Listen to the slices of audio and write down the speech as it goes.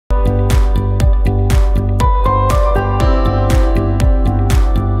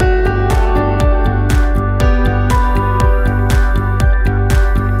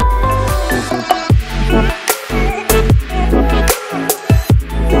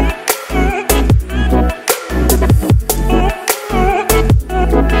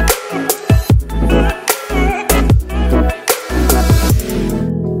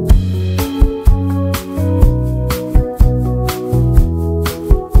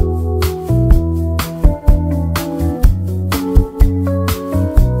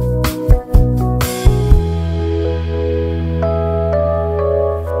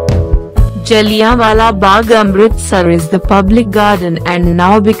Jallianwala Bagh Amritsar is the public garden and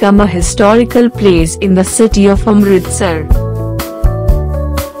now become a historical place in the city of Amritsar.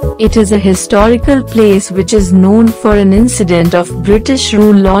 It is a historical place which is known for an incident of British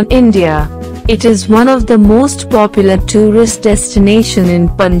rule on India. It is one of the most popular tourist destination in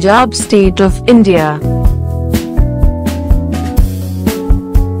Punjab state of India.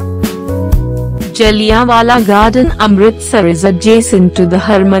 Jallianwala Garden Amritsar is adjacent to the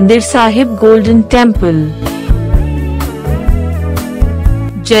Harmandir Sahib Golden Temple.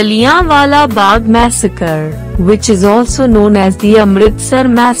 Jallianwala Bagh Massacre, which is also known as the Amritsar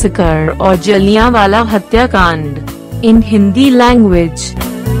Massacre or Jallianwala Hatya kaand in Hindi language.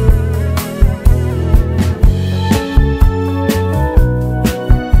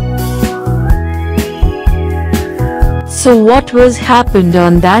 So what was happened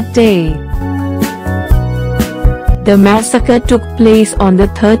on that day? The massacre took place on the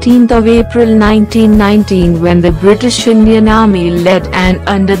 13th of April 1919 when the British Indian Army led and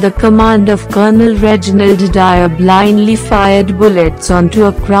under the command of Colonel Reginald Dyer blindly fired bullets onto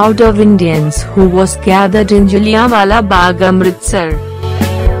a crowd of Indians who was gathered in Jallianwala Bagh Amritsar.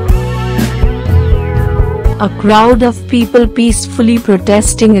 A crowd of people peacefully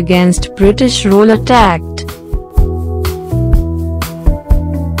protesting against British rule attacked.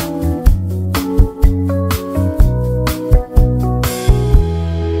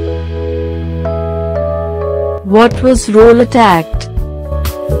 What was role attacked?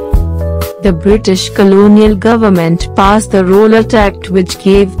 The British colonial government passed the Role Act Act which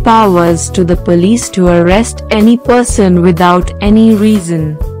gave powers to the police to arrest any person without any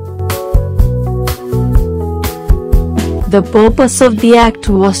reason. The purpose of the act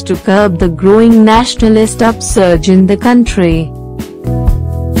was to curb the growing nationalist upsurge in the country.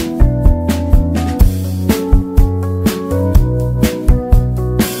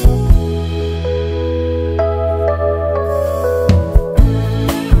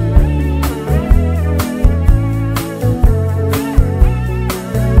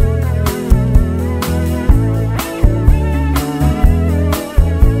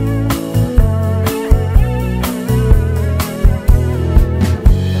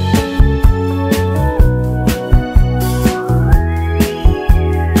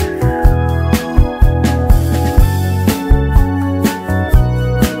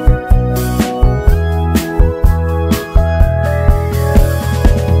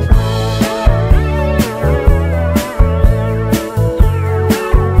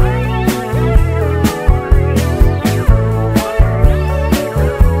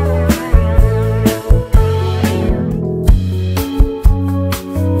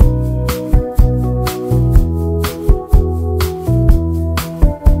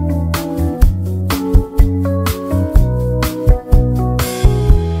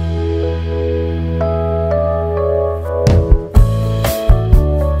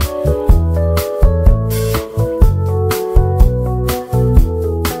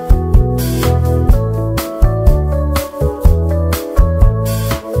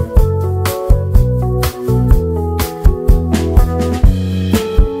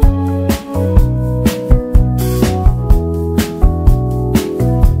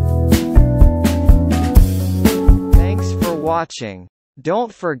 Watching.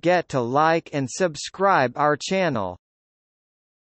 Don't forget to like and subscribe our channel.